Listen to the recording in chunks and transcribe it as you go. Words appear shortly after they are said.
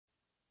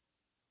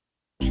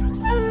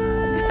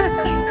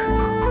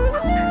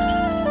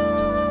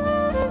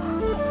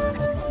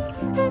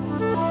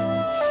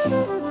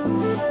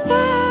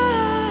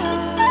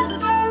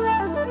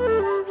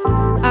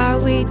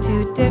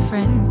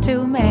different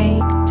to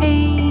make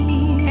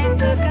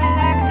peace.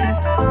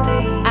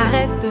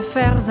 Arrête de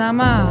faire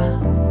zama,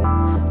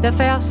 de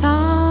faire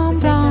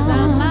semblant.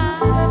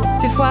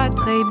 Tu vois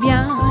très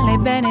bien les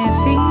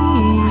bénéfices.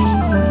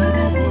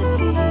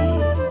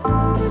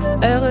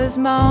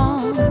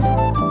 Heureusement,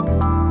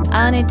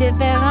 on est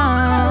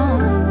différent.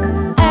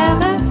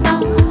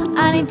 Heureusement,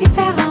 on est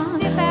différent.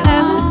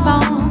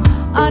 Heureusement,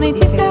 on est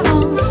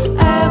différent.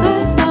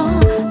 Heureusement,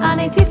 on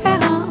est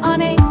différent. On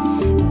est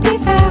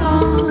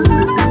différent.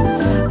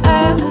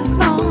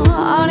 Heureusement,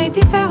 on est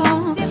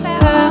différent.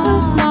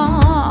 Heureusement,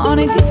 on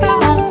est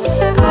différent.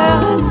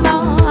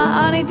 Heureusement,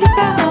 on est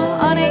différent.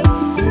 On est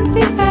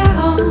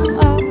différent.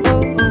 Oh,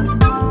 oh, oh.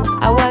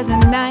 I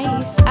wasn't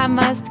nice, I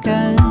must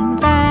confess.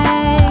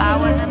 I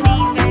wasn't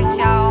mean, bitch,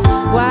 y'all.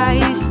 Why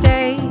he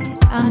stayed,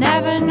 I'll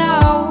never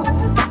know.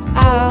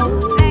 Oh,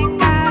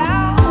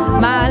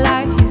 my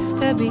life used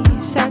to be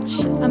such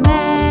a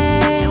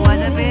mess. It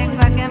was a big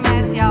fucking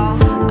mess, y'all.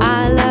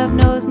 Our love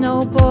knows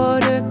no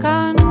border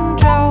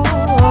control.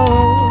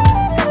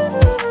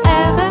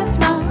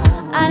 Heureusement,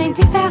 on est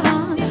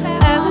différent.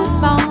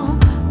 Heureusement,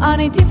 on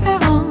est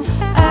différent.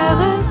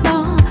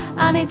 Heureusement,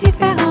 on est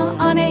différent.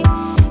 On est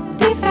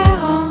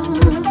différent.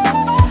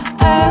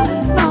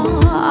 Heureusement,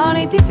 on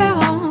est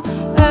différent.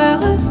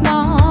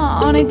 Heureusement,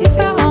 on est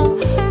différent.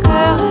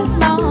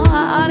 Heureusement,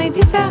 on est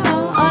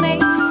différent. On est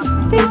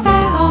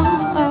différent.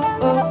 Oh,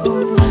 oh,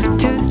 oh.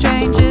 Two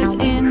strangers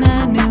in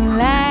a new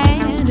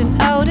land, an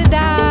older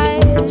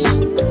dash,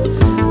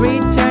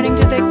 returning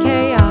to the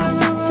chaos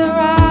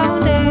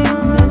surrounding.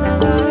 There's a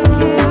lot of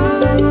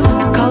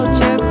kill.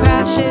 Culture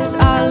crashes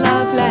our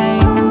love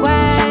language.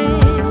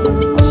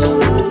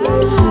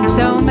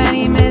 So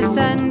many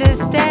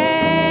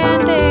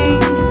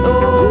misunderstandings.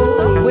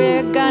 Oh,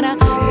 we're gonna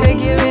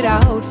figure it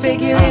out,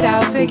 figure it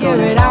out, figure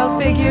it out,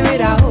 figure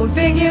it out,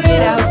 figure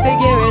it out,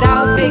 figure it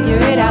out, figure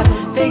it out,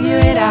 figure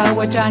it out.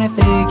 We're trying to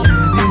figure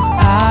this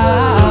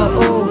out.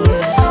 Oh,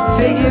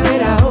 figure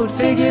it out,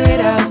 figure it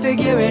out,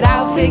 figure it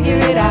out, figure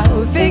it out,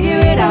 figure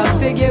it out,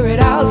 figure it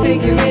out,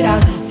 figure it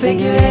out,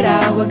 figure it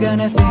out. We're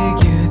gonna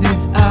figure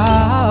this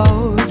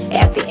out.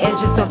 At the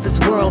edges of this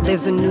world,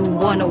 there's a new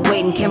one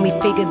awaiting. Can we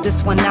figure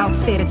this one out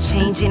instead of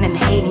changing and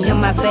hating? You're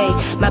my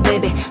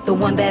baby, the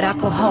one that I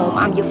call home.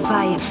 I'm your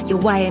fire, your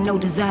wire, no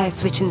desire,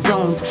 switching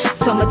zones.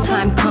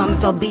 Summertime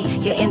comes, I'll be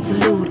your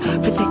interlude.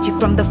 Protect you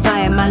from the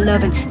fire, my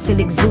loving still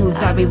exudes.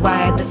 I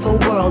rewire this whole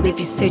world if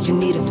you said you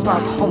need a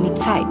spark. Hold me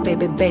tight,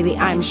 baby,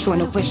 I'm sure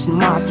no question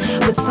mark.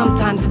 But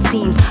sometimes it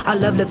seems our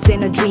love lives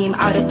in a dream.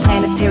 Out of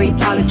planetary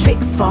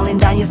politics falling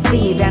down your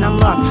sleeve. And I'm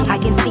lost, I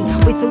can see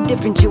we're so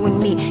different, you and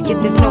me.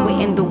 Yet there's nowhere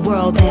in the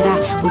world that I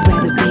would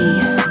rather be.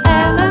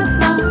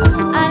 Heureusement,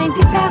 on est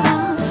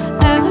différent.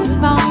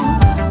 Heureusement,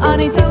 on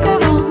est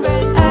différent.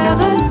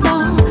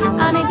 Heureusement,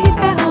 on est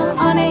différent.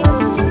 On est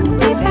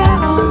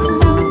différent.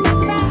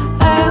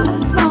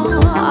 Heureusement,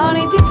 on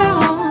est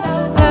différent.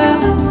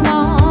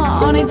 Heureusement,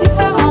 on est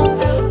différent.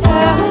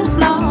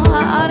 Heureusement,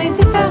 on est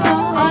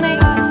différent. On est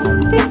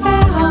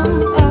différent.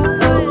 Oh,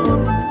 oh, oh.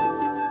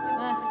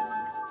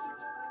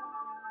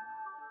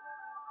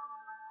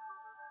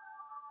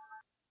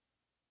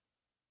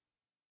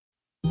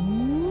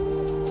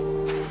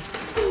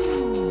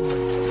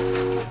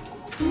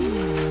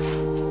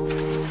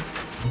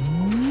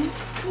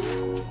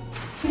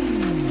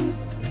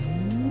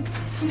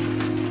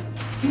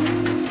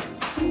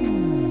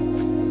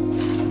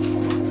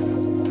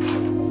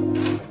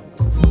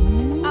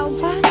 I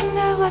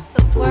wonder what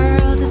the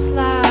world is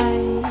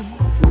like.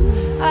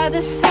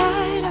 Other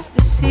side of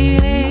the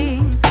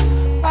ceiling,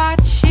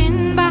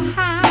 watching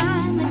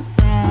behind the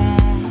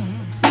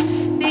glass,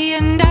 the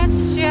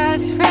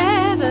industrious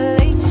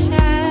revelations.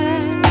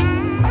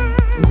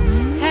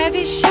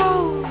 Heavy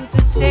shoulder,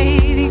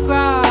 daily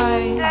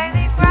grind,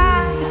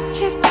 the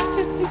chips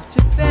too big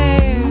to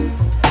bear.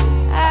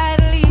 At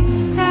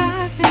least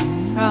I've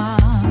been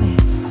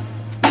promised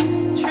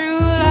true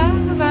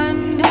love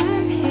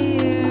under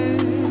here.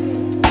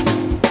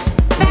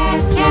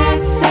 Fat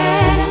cats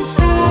and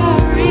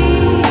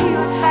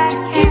stories to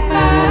keep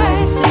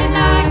us in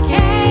our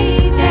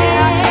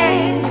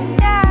cages.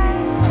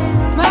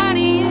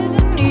 Money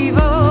isn't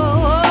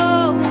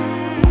evil.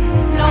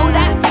 No,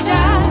 that's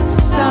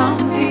just some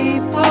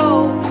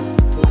people.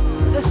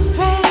 The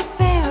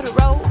threadbare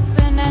rope,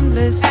 an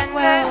endless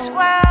well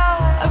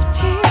of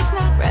tears,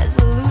 not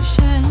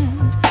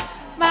resolutions.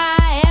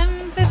 My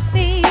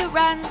empathy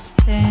runs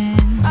thin.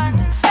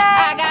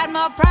 I got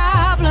more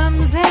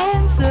problems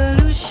than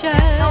solutions.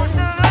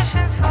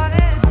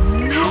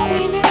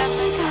 Happiness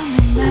can come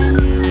in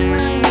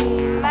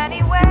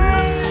many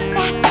ways.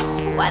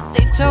 That's what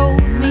they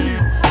told me.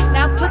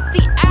 Now put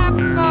the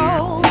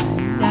apple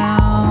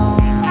down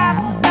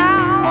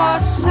or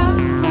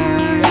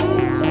suffer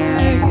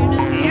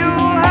eternally.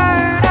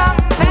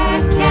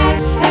 Fat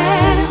cats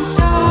and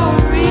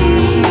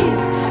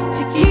stories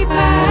to keep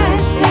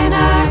us in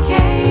our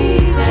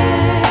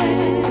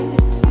cages.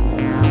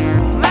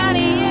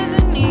 Money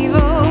isn't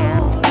evil.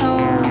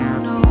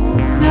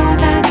 No,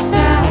 that's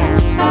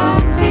just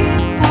some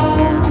people.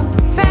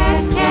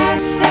 Fat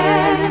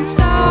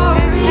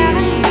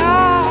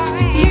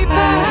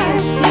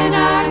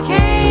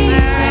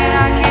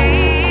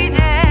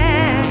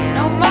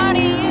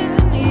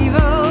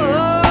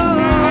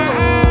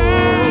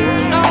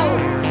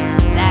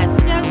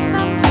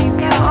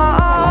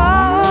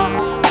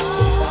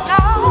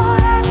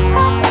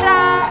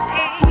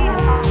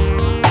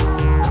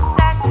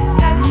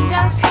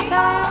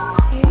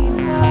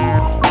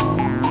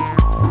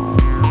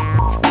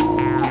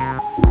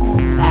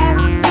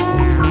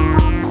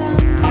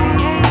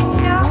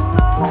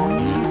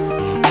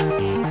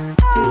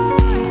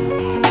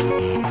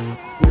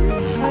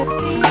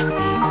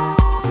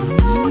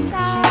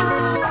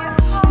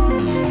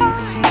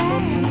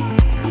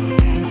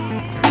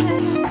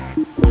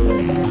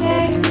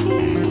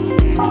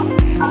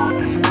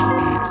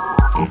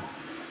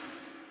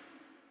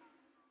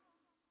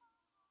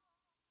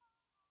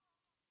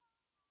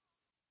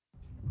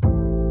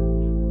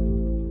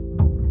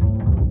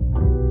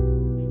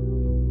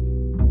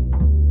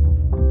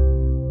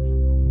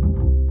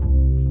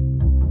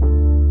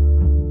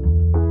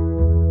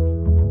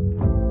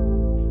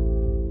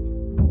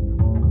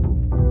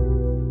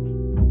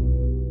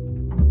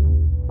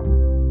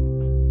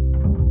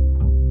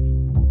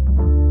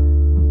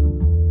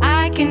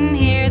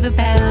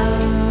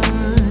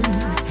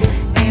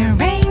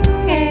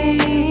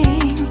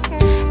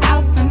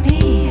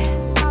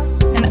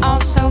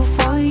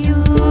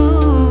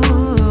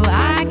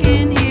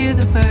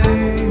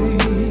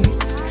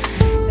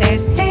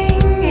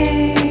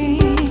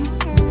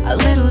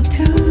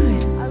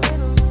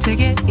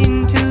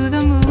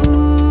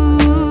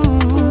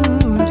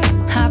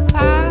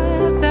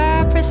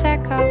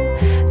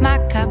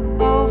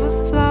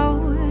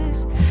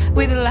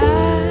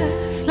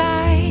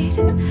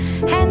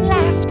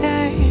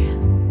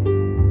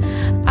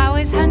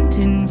always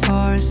hunting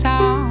for a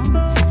song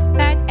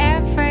that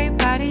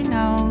everybody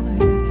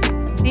knows.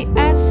 The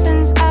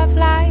essence of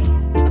life,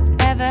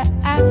 ever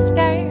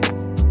after.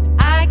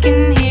 I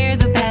can hear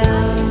the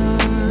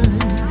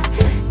bells,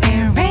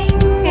 they're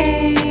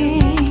ringing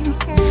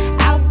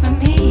out for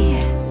me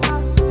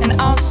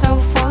and also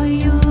for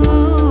you.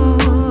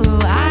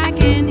 I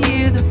can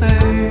hear the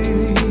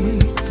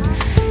birds,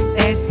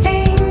 they're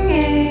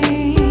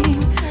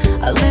singing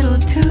a little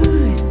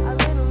tune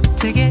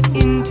to get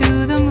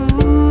into the mood.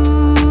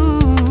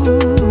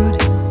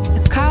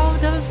 The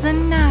cold of the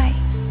night,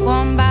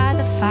 warmed by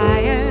the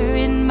fire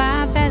in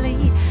my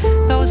belly.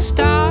 Those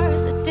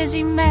stars, a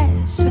dizzy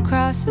mess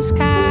across the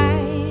sky.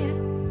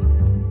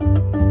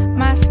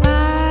 My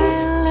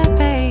smile, a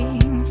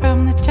pain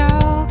from the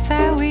jokes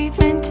that we've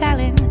been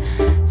telling.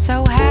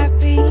 So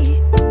happy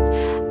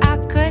I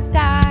could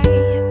die.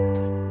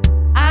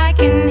 I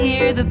can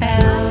hear the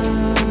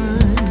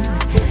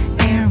bells,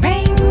 they're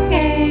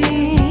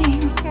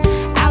ringing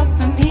out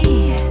for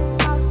me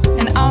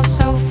and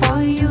also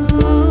for you.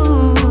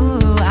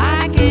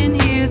 I can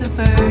hear the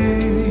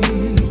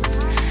birds,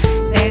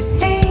 they're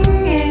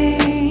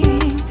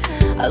singing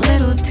a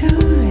little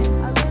tune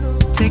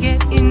to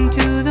get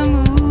into the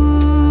mood.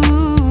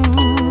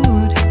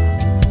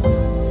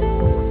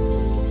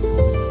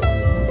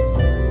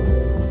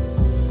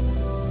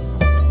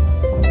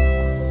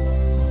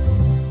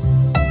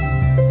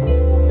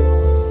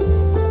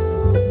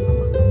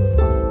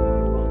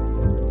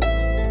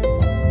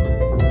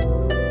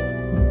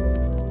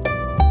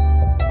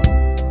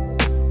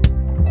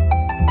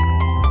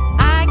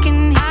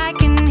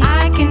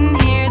 I can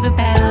hear the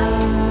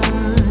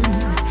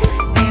bells,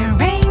 they're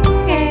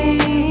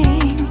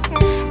ringing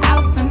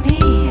out for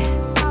me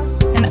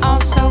and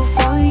also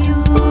for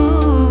you.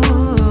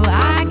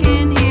 I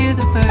can hear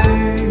the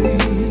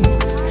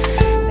birds,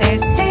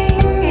 they're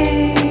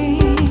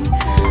singing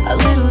a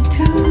little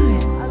tune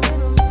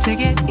to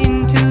get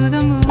into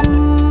the mood.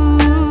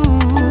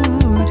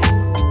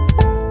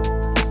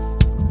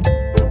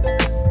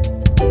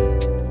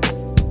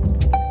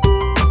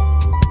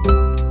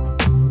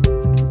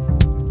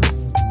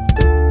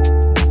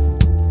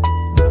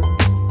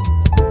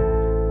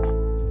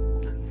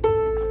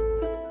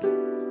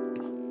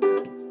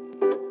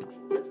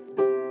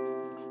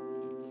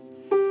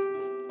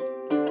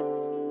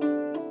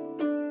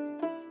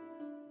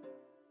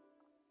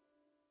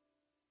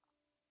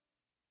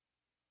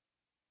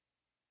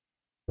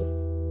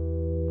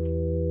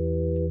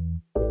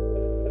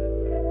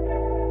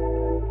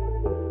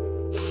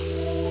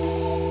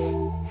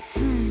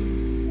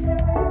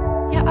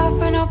 You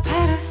offer no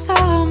pedestal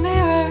or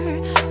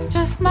mirror,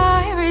 just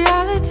my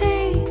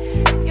reality.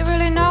 You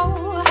really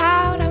know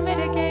how to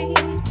mitigate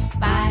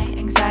my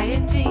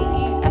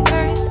anxieties. At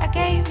first I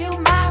gave you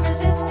my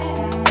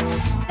resistance,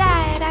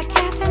 that I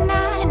can't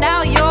deny.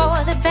 Now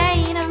you're the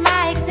bane of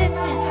my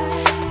existence.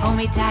 Hold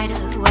me tighter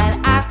while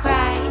I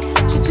cry.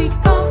 Je suis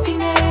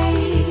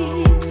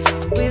confinée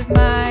with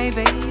my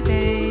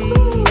baby.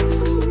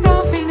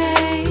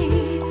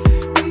 Confinée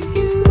with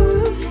you,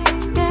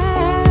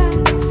 yeah.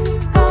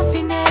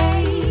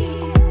 Confinée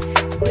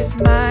with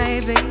my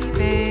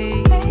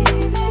baby.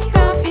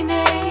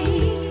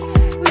 Confinée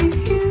with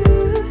you.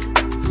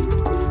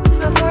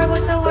 Before it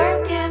was a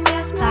work and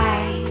just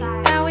play.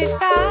 Now we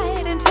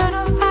fight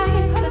internal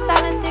fights. The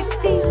silence takes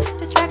deep.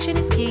 Distraction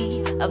is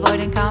key.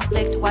 Avoiding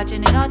conflict,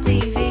 watching it on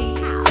TV.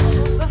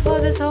 Before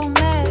this whole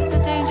mess, a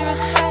dangerous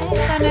place.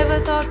 I never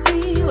thought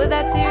we were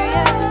that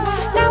serious.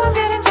 Now I'm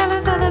getting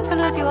jealous of the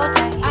pillows you hold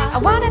tight. I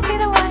wanna be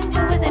the one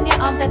who was in your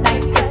arms at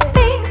night. 'Cause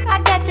things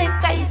are getting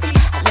crazy,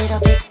 a little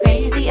bit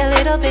crazy, a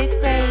little bit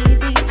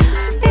crazy.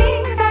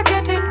 Things are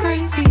getting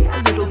crazy, a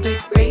little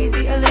bit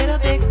crazy, a little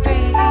bit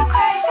crazy.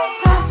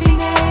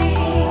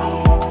 Confinée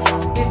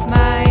with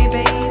my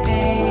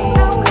baby.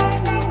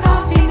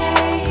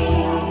 Confinée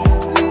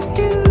with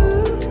you.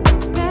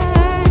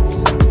 Let's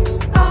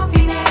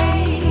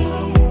confinée.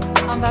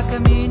 On va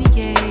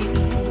communiquer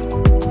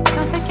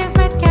dans ces 15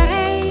 mètres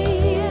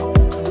carrés.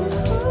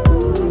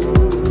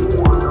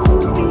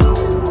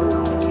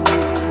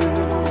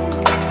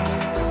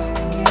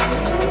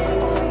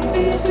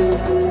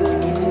 Bisous.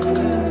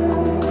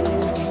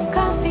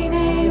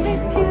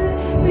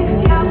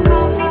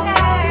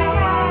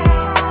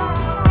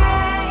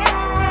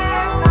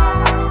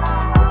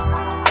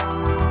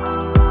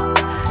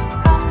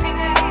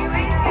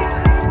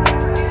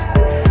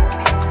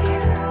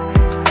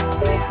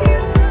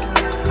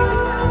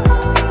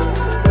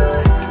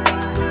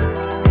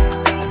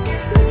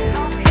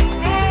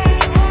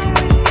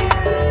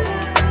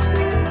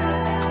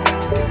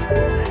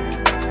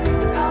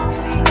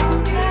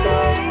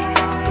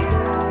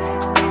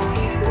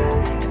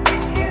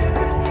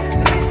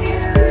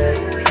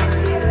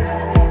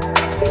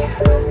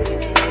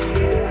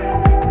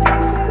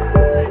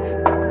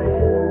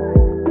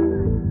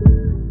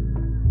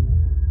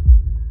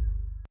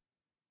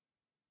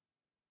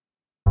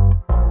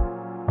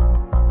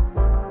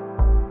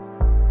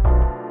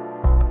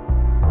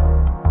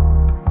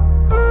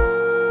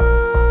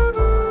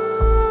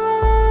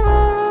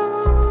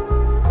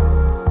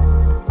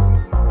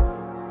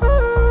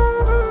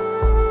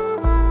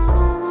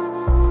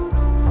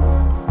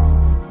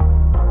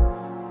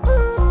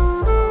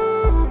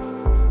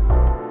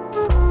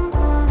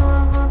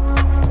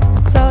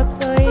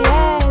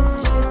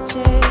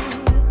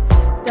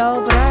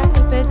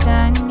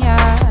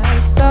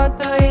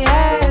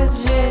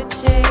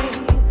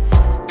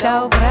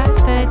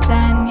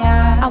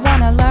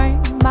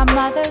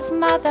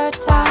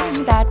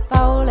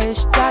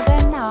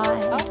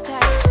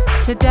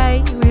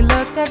 We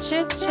looked at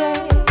Życie.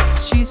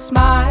 She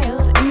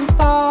smiled and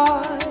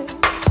thought,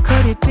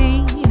 could it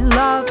be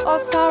love or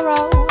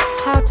sorrow?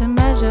 How to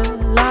measure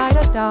light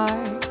or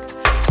dark?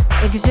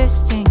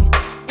 Existing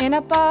in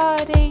a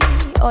body,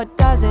 or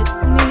does it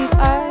need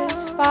a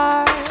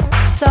spark?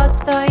 Co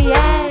to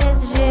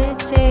jest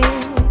życie?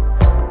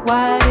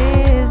 What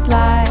is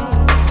life?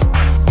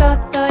 Co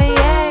to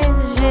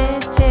jest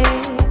życie?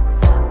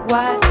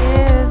 What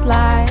is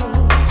life?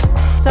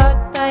 Co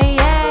to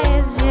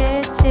jest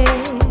życie?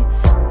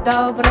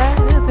 Dobre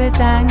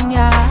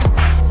pytania.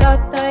 Co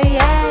to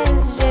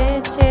jest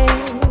życie?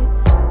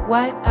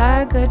 What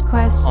a good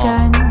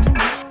question.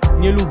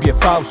 Nie lubię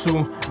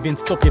fałszu,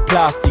 więc topię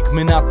plastik.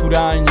 My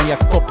naturalni jak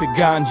popy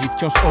gandzi,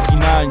 wciąż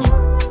oryginalni.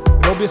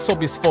 Robię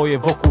sobie swoje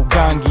wokół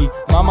gangi.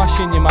 Mama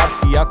się nie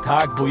martwi, ja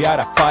tak, bo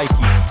jara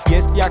fajki.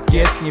 Jest jak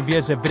jest, nie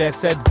wierzę w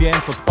reset,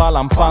 więc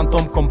odpalam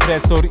fantom,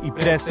 kompresor i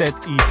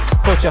preset. I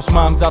chociaż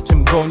mam za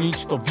czym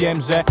gonić, to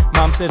wiem, że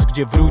mam też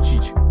gdzie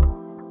wrócić.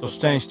 To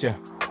szczęście.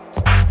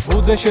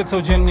 Budzę się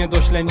codziennie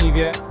dość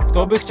leniwie.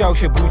 Kto by chciał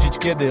się budzić,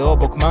 kiedy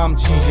obok mam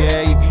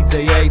cizię i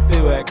widzę jej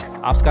tyłek,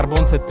 a w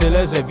skarbonce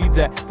tyle, że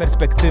widzę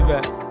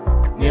perspektywę.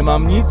 Nie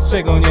mam nic,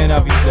 czego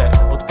nienawidzę.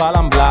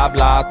 Odpalam bla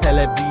bla,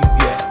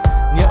 telewizję.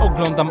 Nie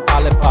oglądam,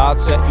 ale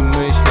patrzę i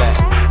myślę.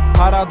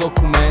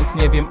 Paradokument,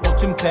 nie wiem o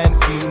czym ten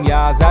film.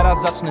 Ja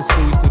zaraz zacznę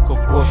swój, tylko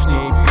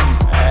głośniej.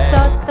 Co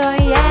to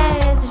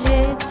jest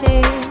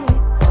życie?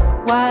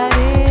 What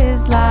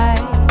is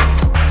life?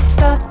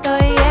 Co to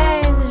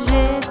jest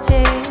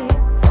życie?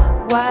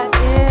 What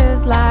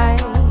is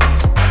life?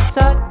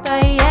 Co to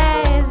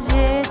jest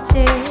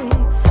życie?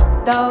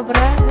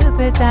 Dobre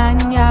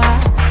pytania.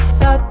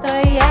 Co to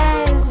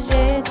jest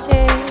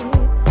życie?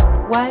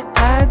 What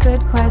a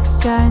good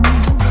question.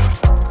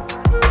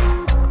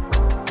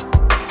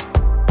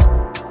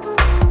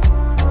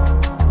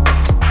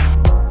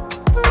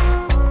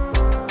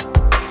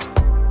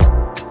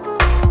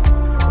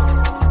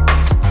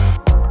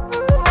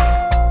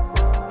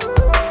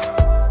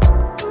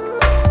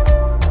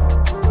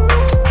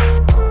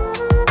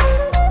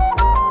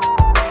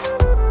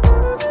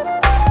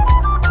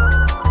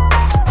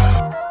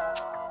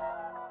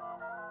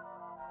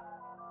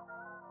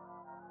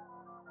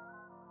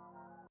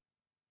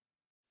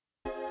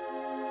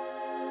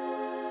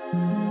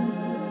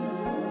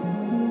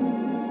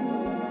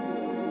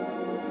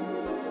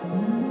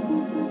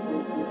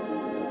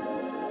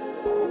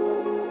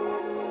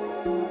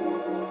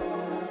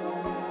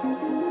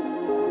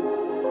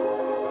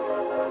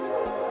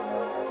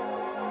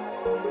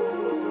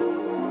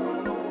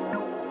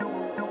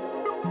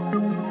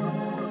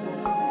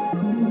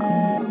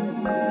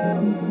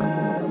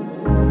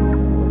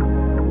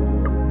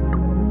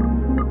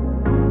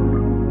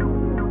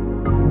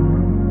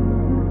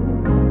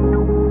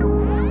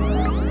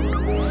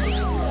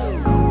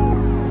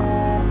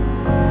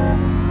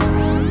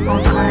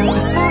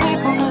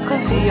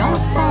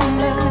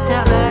 Ensemble,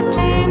 t'as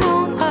raté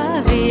notre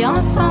vie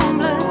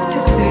ensemble. Tu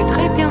sais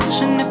très bien,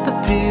 je ne peux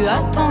plus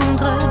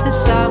attendre de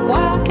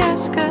savoir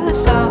qu'est-ce que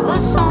ça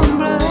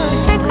ressemble. Tu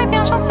sais très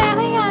bien, j'en sais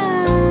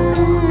rien.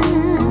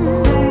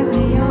 C'est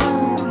rien.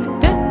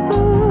 De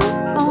où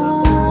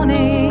on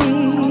est.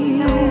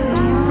 C'est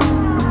rien.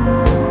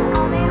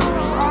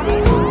 On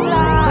est où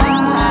là?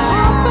 Comment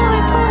on peut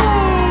retrouver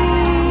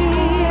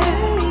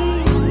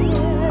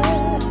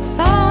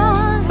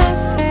sans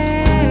essayer?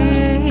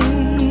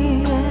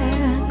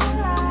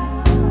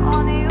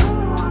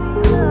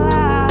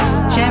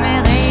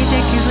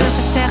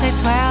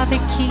 Territoire de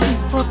qui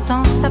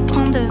pourtant ça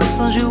prend deux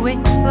pour jouer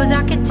aux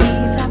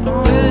archétypes.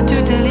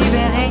 Peux-tu te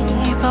libérer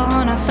pour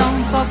un instant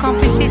pour qu'on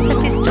puisse vivre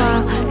cette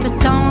histoire de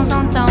temps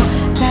en temps?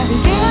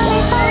 Naviguer dans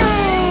les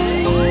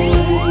forêts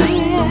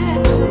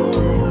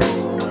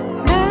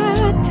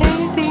de tes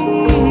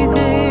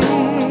idées.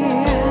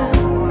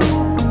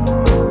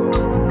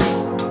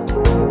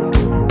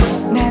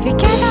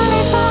 Naviguer dans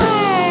les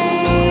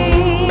forêts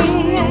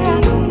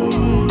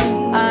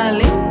à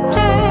l'éternité.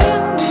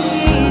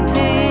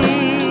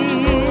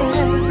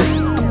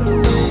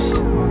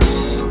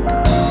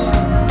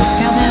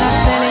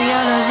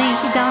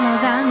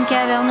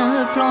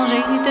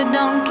 Plonger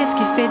dedans, qu'est-ce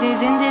qui fait des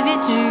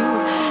individus?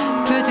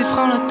 Peux-tu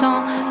prendre le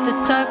temps de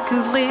te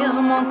couvrir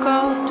mon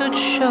corps, toute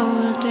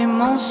chose et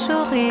mon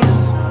sourire?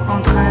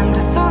 En train de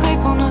sourire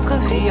pour notre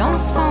vie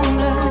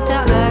ensemble.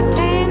 T'as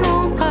raté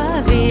notre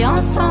vie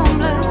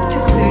ensemble. Tu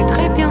sais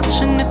très bien,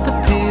 je ne peux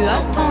plus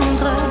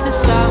attendre de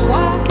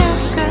savoir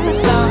qu'est-ce que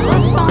ça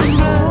ressemble.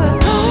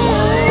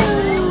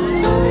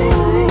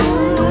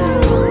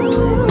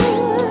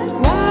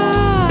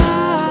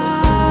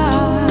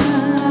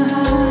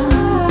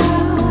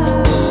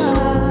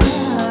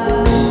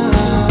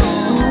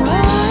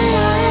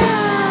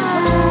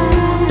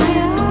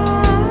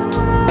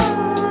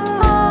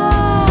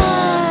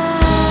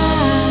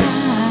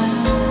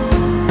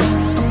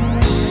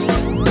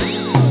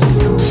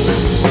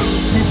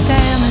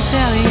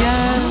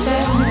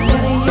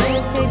 Mystérieux,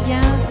 t'es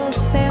bien trop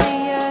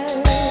sérieux,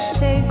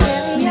 t'es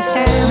sérieux.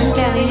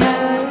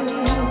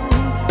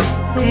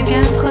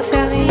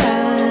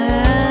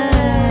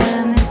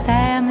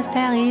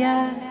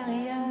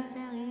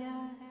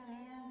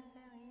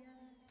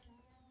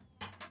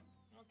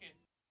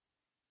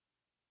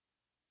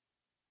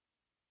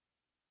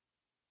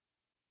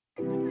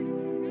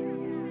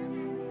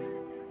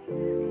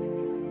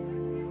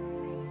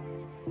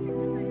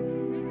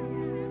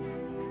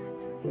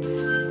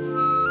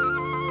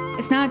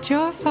 It's not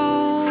your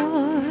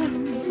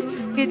fault,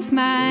 it's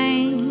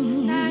mine.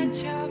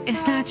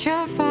 It's not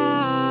your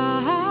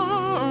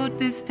fault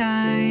this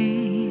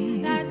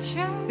time.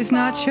 It's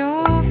not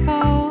your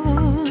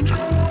fault,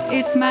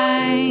 it's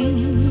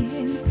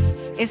mine.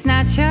 It's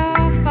not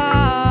your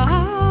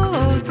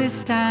fault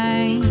this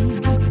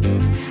time.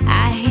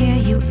 I hear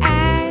you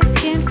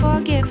asking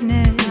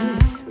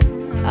forgiveness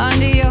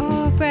under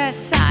your breath,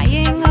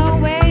 sighing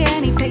away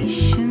any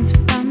patience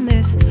from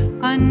this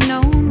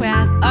unknown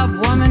wrath of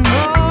woman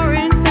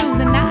roaring through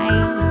the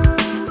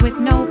night with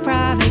no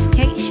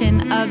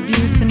provocation.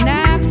 Abuse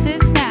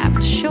synapses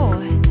snapped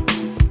short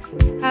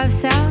of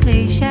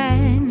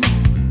salvation.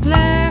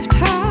 Left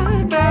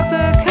hook,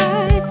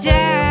 uppercut,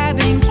 jab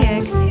and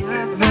kick.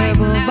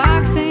 Verbal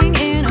boxing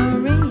in a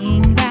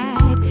ring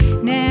that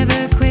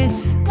never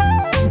quits.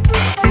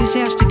 Tu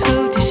cherches, tu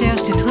trouves, tu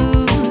cherches, tu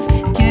trouves.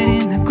 Get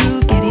in the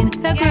groove, get in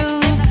the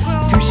groove.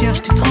 Tu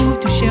cherches, tu trouves,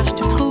 tu cherches,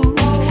 tu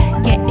trouves.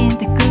 Get in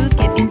the groove,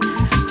 get in.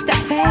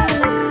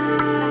 Stafferla,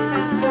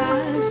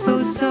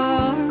 so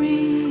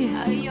sorry.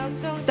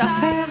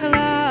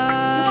 Stafferla,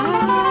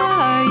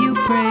 you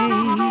pray.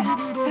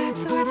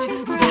 That's what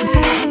you pray.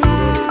 Stafferla,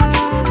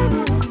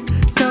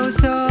 so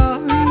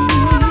sorry.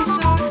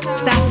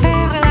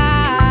 Stafferla,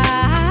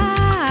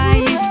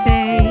 you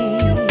say.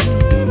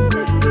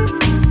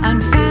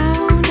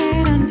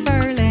 Unfounded,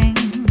 unfurling,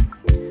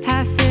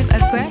 passive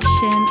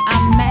aggression.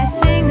 I'm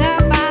messing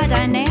up our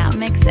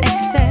dynamics.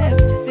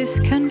 Accept this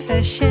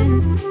confession.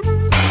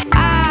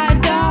 I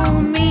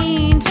don't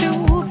mean to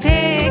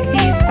pick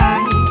these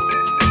fights,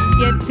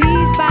 yet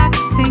these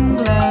boxing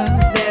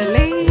gloves, they're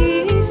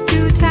laced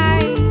too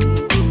tight.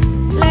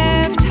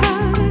 Left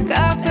hook,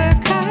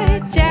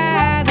 uppercut,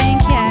 jab and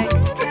kick.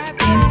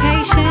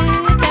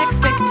 Impatient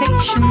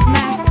expectations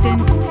masked in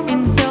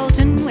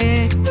insulting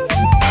wit.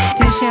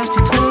 Tu cherches, tu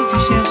trouves, tu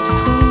cherches, tu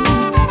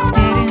trouves.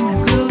 Get in the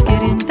groove,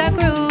 get in the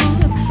groove.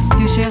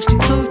 Tu cherches, tu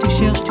trouves, tu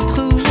cherches, tu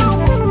trouves.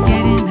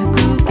 Get in the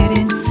groove, get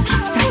in.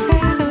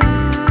 Stafferla,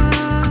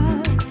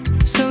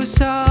 so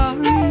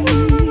sorry.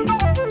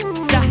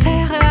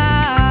 Stafferla,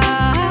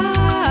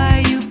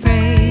 you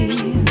pray.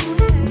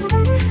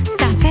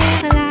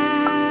 Stafferla,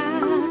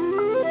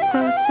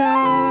 so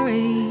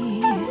sorry.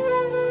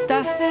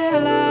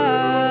 Stafferla,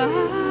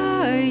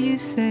 you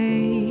say.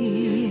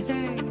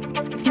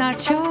 It's not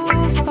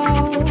your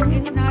fault,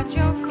 it's not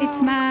your fault,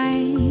 it's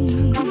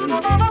mine.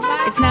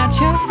 It's not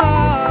your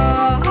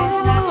fault, it's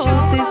not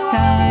your this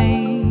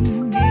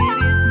time. It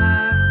is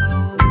my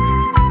fault.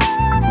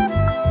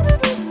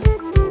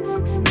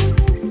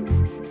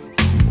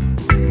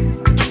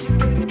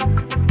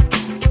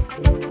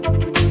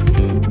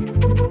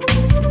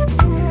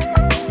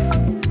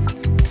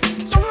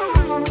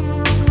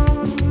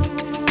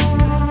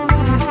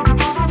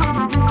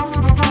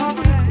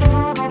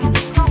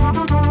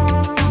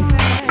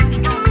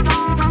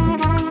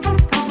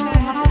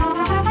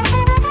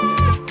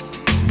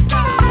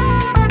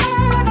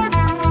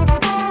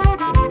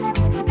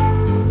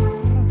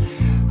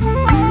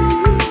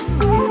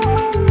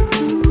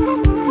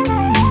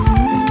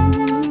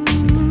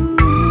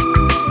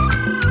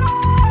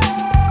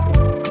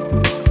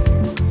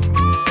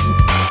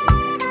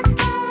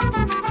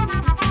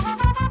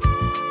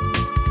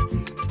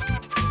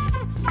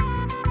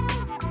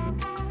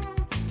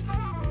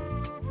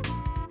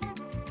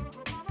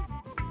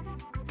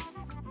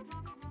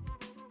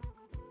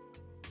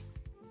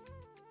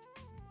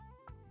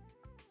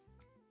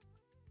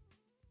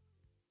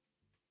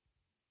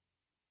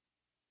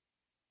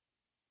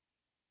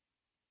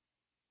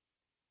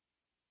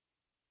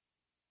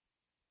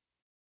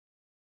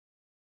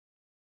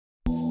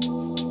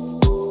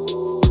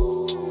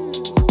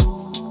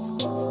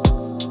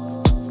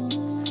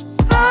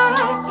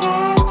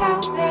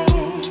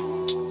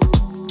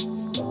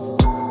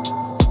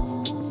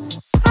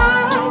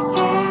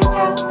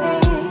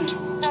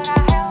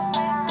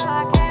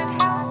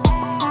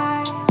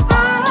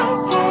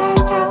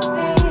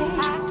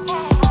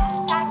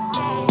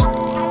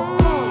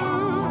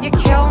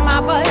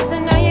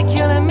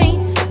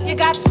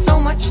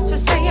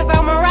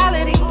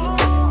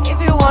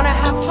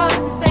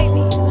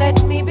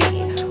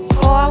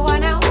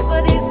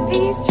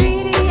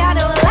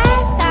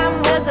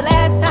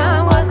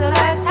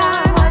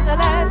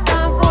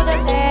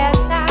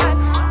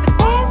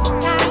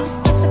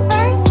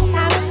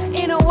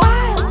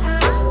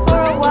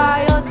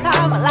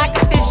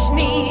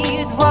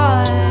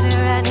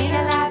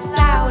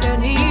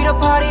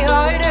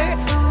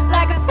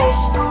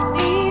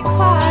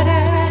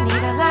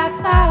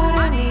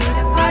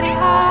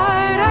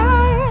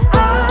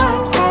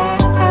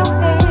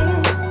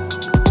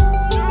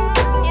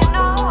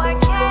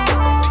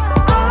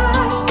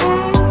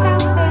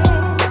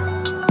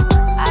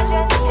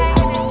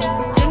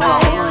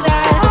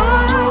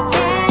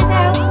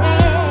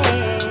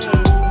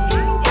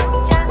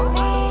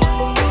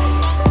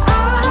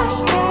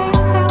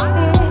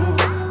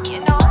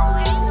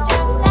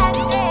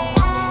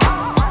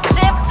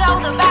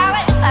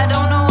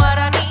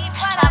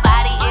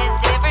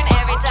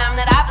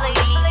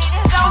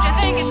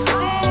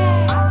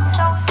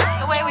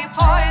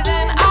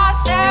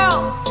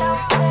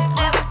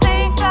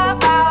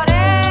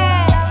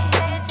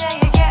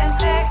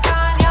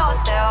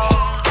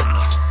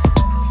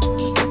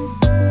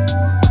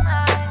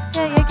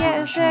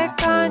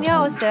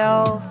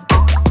 ourselves.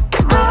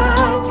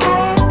 I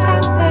can't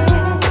help it.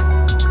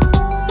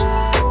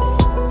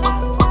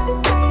 Just one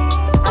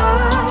breath. I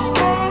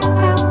can't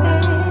help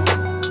it.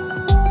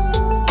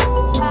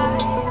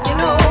 You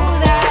know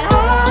that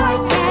I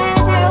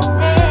can't help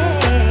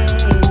it.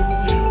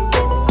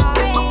 It's the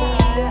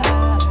rain.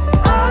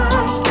 I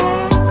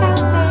can't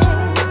help it.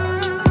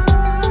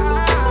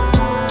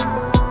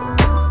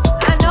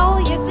 I know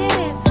you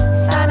didn't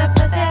sign up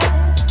for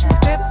this,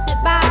 scripted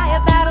by a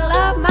battle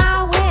of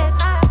my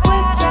wits.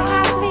 Would you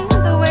have me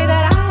the way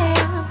that I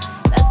am,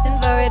 lusting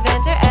for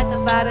adventure at the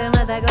bottom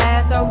of the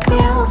glass? Or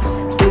will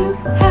you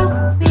help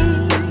me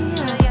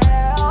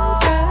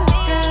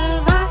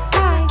structure my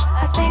sight?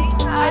 I think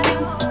I do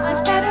much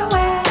better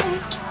when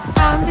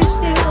I'm just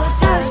still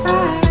just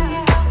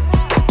right.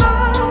 I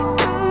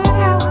could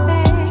help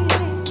it.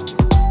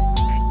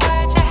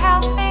 Would you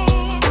help me?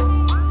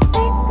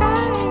 Think I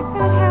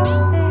could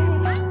help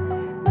it.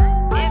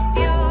 If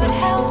you'd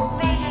help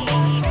me,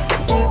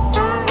 think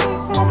I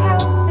could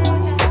help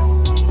it.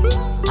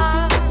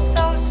 I'm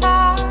so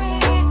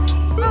sorry.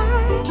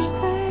 I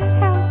could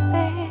help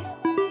it.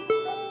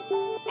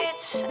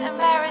 It's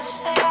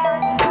embarrassing.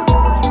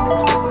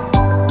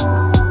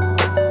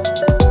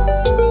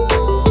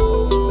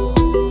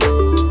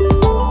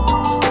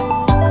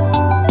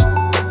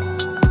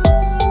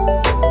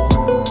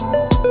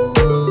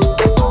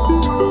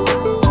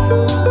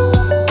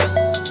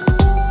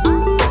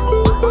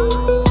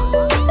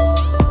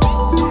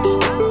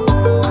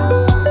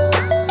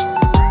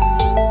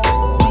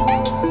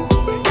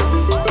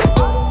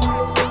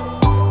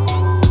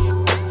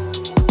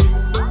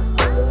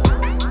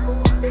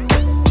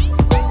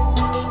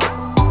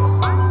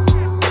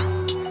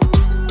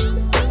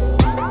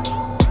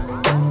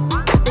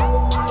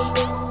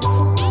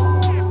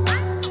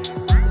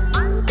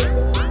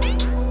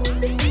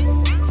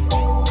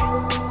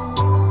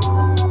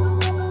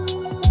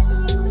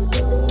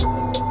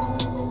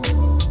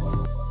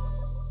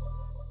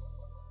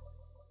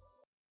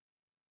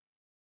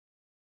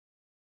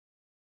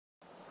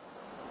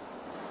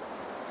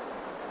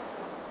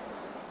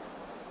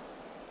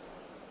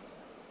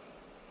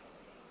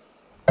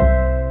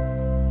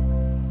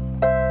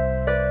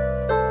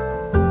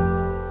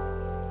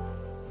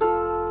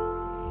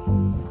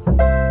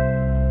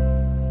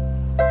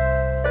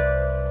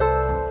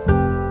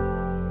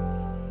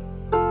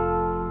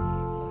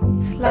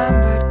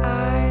 Slumbered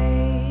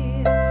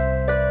eyes,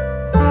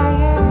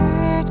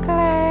 tired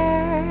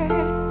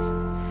glares,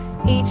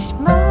 each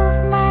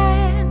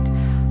movement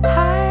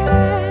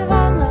harder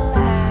than the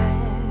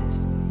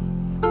last.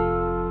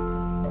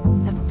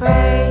 The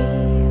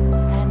brave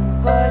and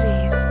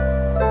body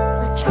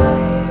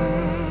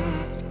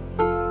retired,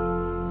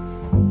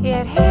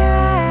 yet here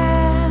I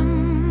am,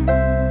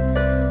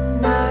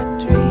 not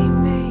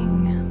dreaming.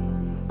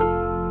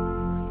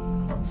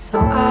 So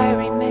I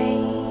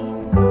remain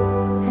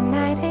a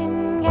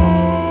nightingale,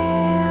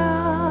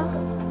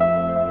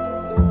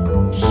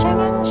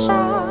 singing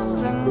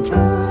songs into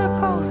the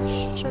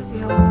ghosts of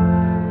yore.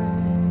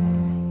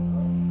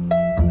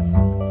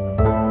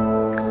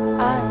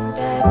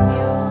 Undead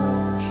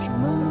muse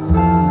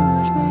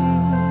moves me,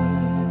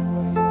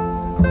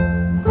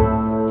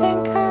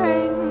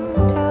 tinkering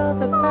till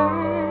the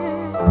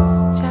birds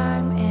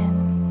chime in.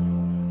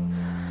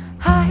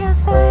 High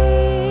asleep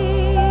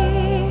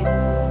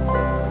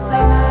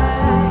when I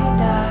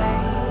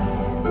die,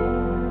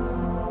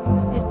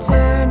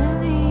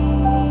 eternally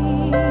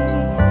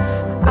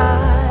I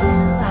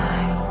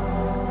lie.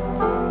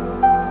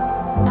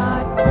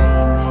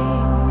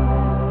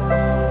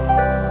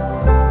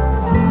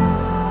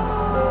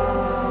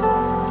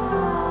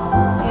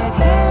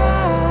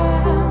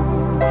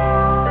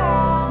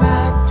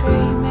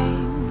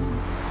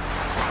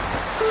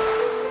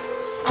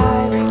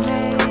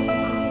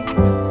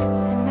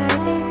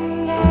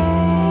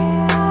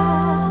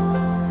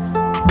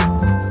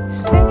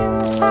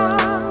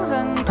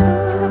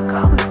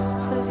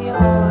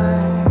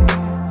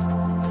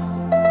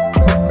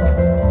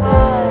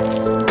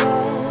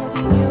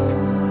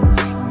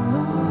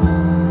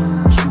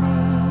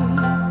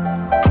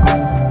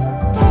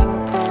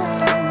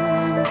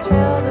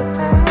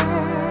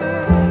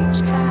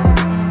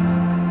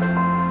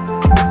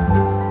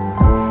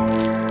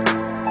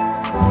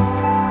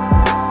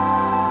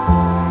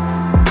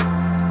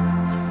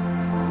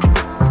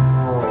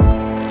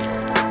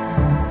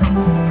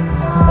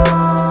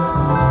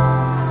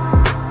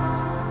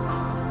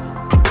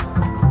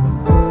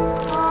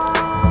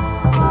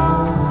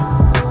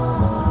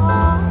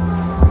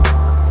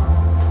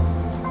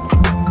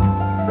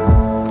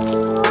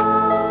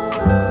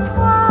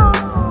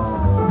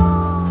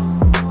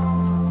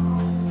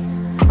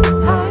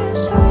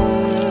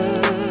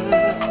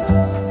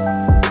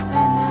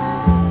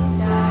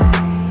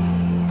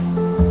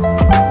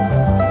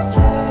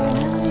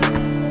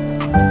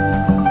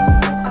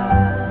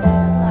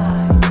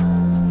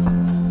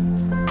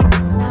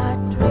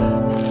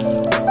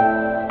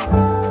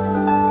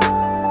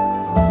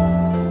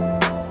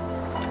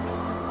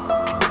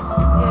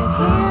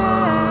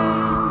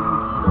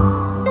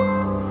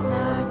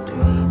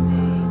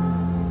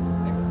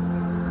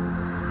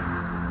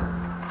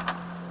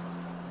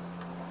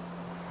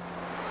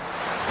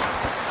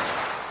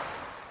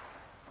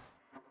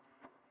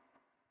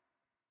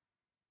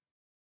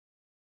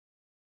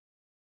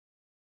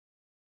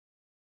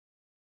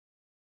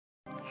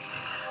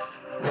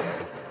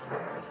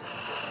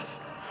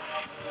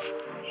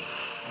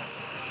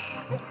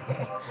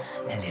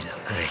 a little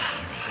crazy.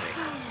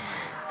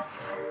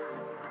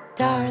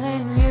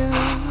 Darling,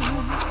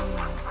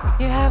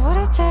 you have what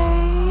it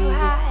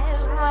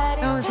takes.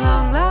 Those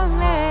long, long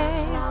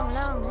legs,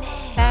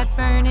 that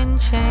burning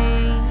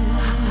chain,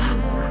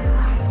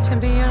 to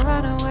be a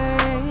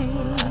runaway,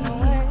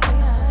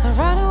 a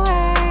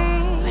runaway,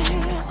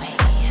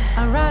 a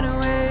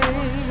runaway,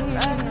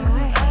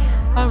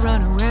 a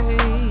runaway.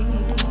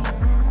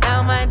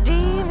 Now my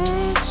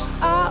demons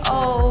are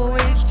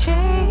always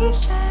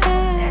chasing.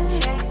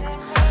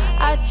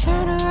 I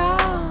turn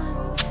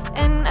around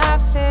and I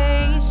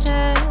face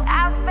him.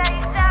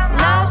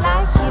 Not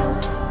like you,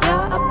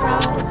 you're a pro.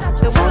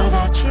 The way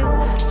that you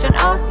turn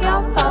off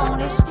your phone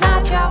is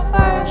not your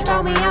first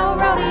Romeo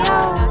rodeo.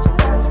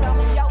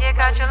 You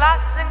got your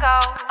losses and go.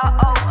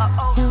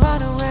 You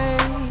run away.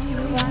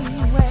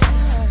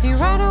 You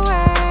run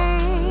away.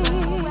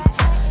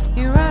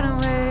 You run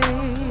away.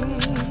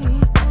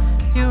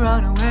 You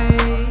run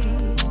away.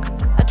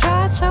 I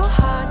tried so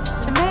hard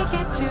to make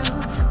it to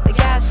the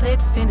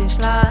gaslit finish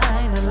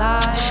line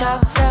alive.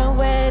 Shotgun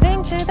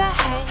wedding to the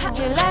head.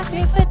 You left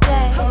me for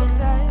dead.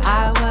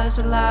 I was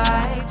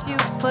alive.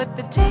 You've put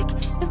the tick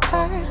in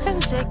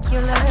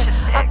perpendicular.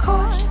 Our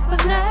course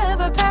was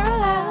never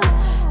parallel.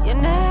 You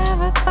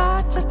never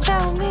thought to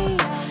tell me,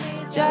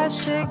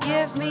 just to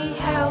give me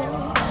help.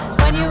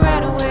 When you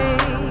ran away,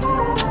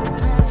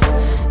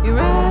 you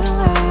ran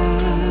away,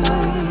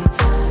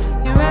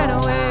 you ran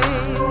away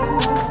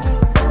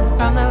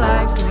from the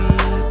life we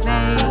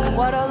made.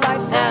 What a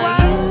life now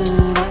you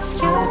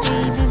left your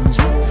demons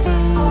with me.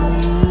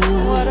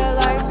 What a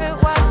life it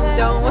wasn't.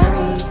 Don't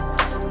worry,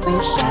 we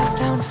sat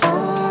down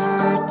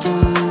for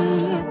tea.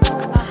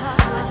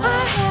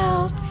 I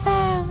helped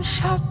them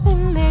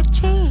sharpen their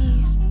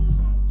teeth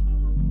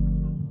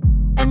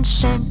and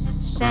sent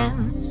them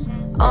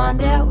on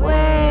their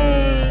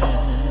way.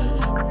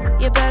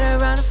 You better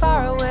run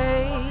far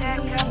away.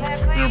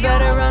 You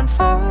better run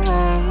far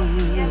away.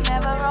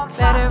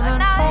 Better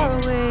run far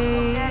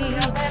away.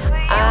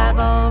 I've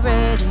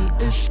already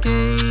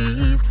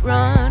escaped.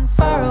 Run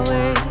far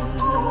away.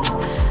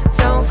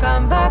 Don't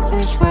come back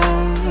this way.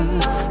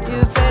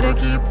 You better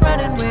keep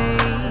running away.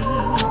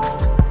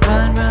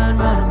 Run, run,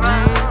 run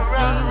away.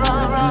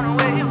 Run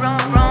away. Run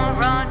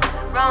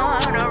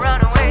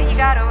away. You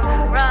gotta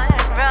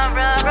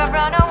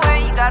run away.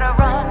 You gotta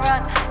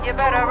run. You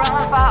better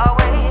run far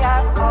away.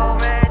 I've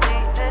already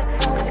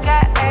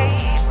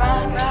escaped.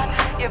 Run.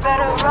 You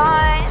better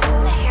run.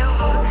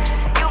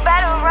 You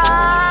better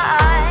run.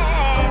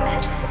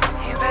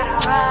 You better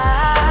run.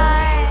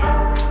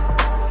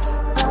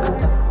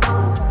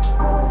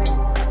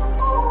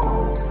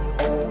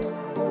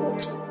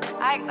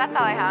 That's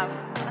all I have.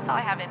 That's all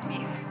I have in me.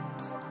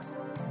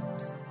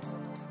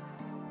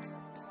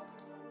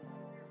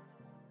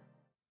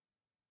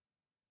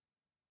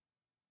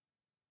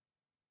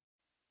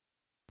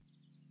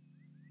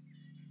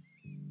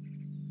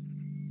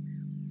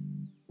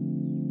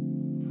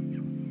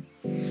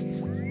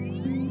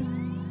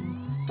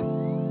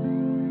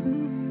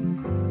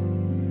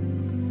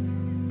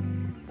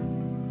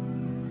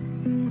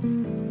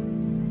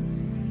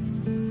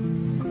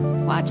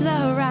 Watch the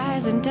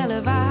horizon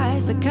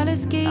televise the color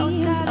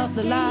schemes of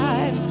the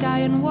life, sky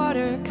and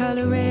water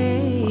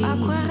coloring.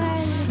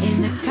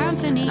 In the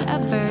company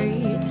of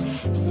birds,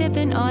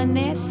 sipping on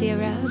their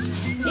syrup,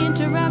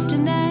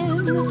 interrupting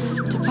them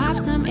to pop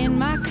some in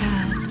my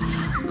cup.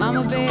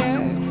 Mama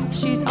bear,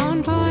 she's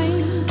on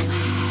point,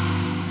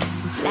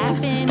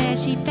 laughing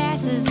as she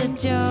passes the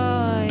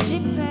joy.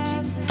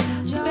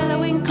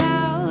 Billowing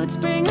clouds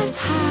bring us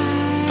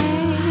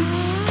high,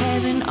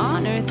 heaven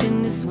on earth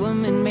in this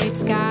woman-made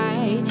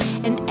sky.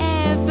 An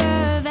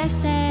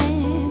effervescent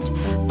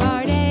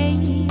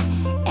party,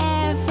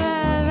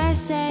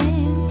 effervescent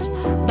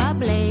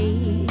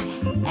bubbly,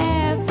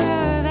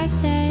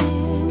 effervescent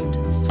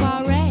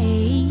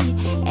soiree,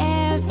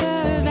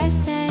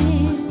 effervescent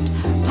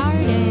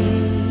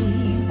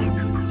party.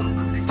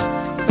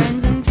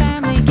 Friends and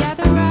family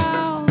gather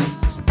round,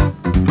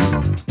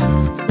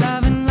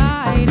 love and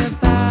light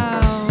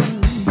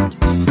abound.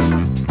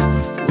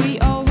 We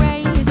all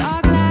raise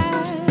our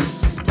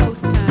glass,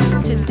 toast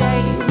time.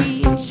 Today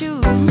we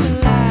choose to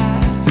laugh.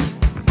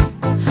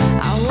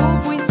 I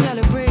hope we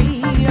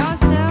celebrate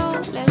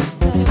ourselves. Let's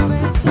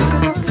celebrate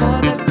for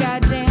the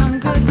goddamn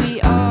good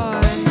we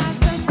are. Not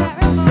so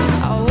terrible.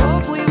 I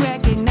hope we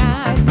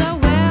recognize the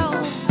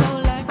wealth so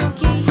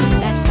lucky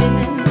that's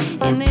risen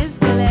in this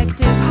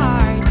collective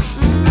heart.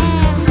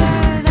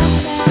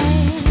 Effervescent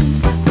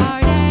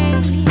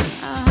party,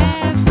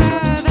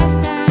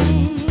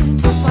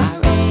 effervescent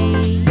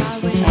soiree,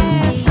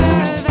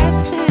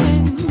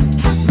 effervescent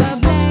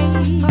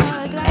bubbly,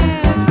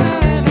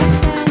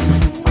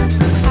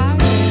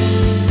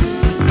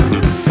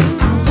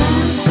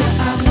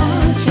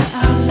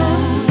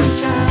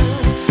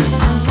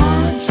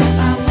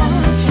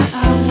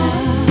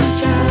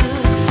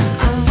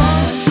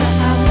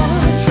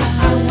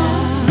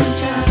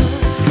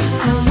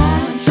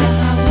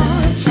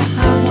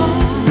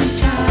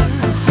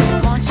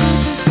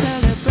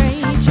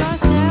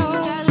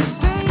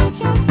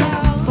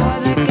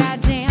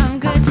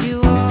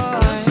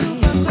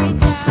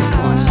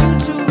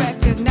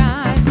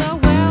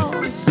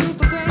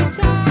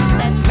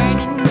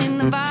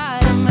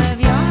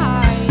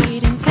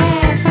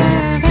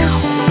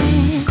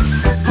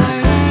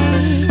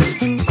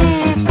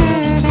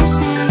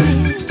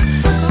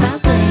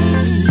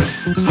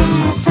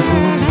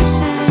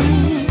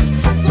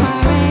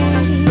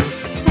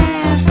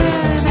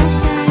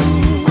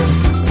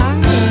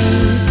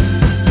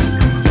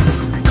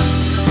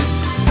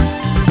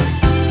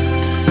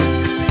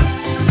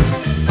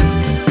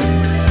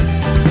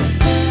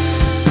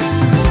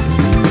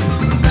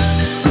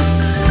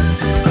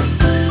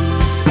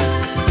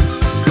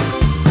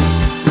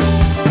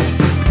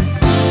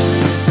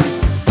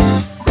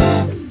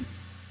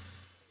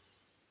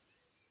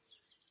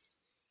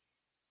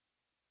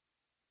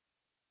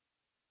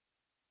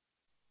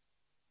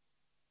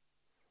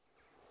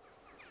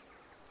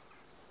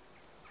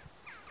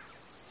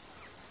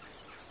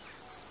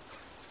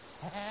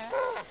 Hehehe